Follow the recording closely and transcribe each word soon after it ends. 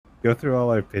Go through all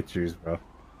our pictures, bro.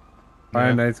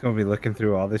 Friday night's gonna be looking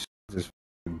through all this shit, just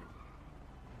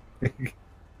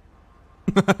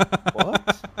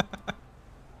What?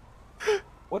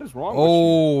 What is wrong with you?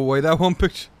 Oh, wait, that one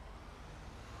picture.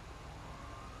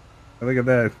 look at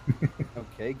that.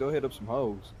 Okay, go hit up some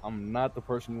hoes. I'm not the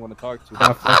person you want to talk to.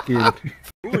 How fucking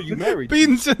Who are you married to?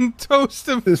 Beans and toast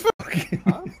and this fucking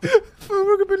Huh?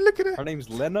 we're gonna be looking at. Her name's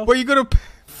Lena? Where you gonna?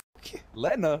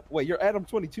 Lena? Wait, you're Adam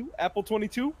 22? Apple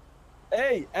 22?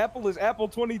 Hey, Apple is Apple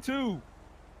 22.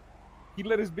 He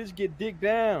let his bitch get dick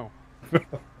down.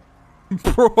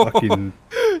 Bro, fucking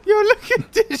yo, look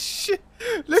at this shit.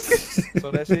 Look at. So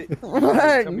that's it.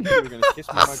 Tell me you were gonna kiss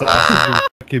me in my car.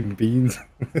 fucking beans.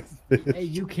 Hey,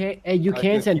 you can't. Hey, you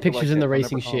can send People like pictures in that the will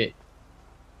racing never come. shit.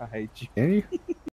 I hate you. Can you?